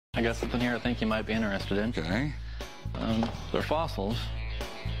I got something here I think you might be interested in. Okay. They're fossils.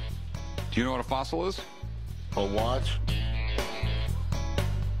 Do you know what a fossil is? A watch?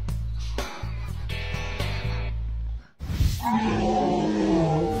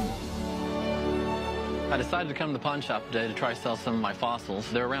 I decided to come to the pawn shop today to try to sell some of my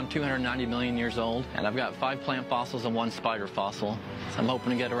fossils. They're around 290 million years old, and I've got 5 plant fossils and 1 spider fossil. So I'm hoping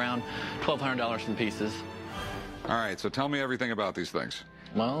to get around $1,200 in pieces. All right, so tell me everything about these things.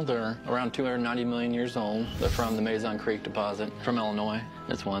 Well, they're around 290 million years old. They're from the Mason Creek deposit from Illinois.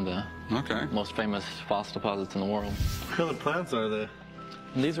 It's one of the most famous fossil deposits in the world. What kind of plants are they?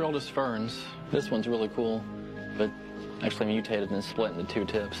 These are all just ferns. This one's really cool, but actually mutated and split into 2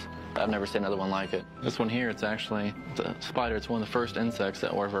 tips. I've never seen another one like it. This one here, it's a spider. It's one of the first insects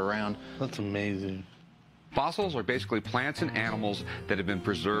that were ever around. That's amazing. Fossils are basically plants and animals that have been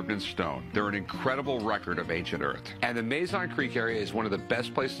preserved in stone. They're an incredible record of ancient Earth. And the Mason Creek area is one of the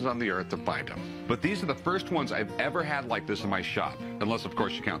best places on the Earth to find them. But these are the first ones I've ever had like this in my shop. Unless, of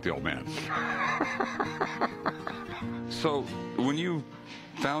course, you count the old man. So, when you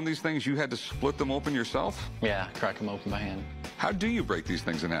found these things, you had to split them open yourself? Yeah, crack them open by hand. How do you break these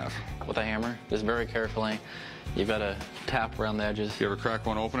things in half? With a hammer, just very carefully. You've got to tap around the edges. You ever crack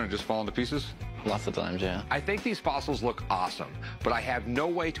one open and just fall into pieces? Lots of times, yeah. I think these fossils look awesome, but I have no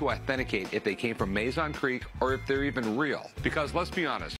way to authenticate if they came from Mason Creek or if they're even real. Because let's be honest,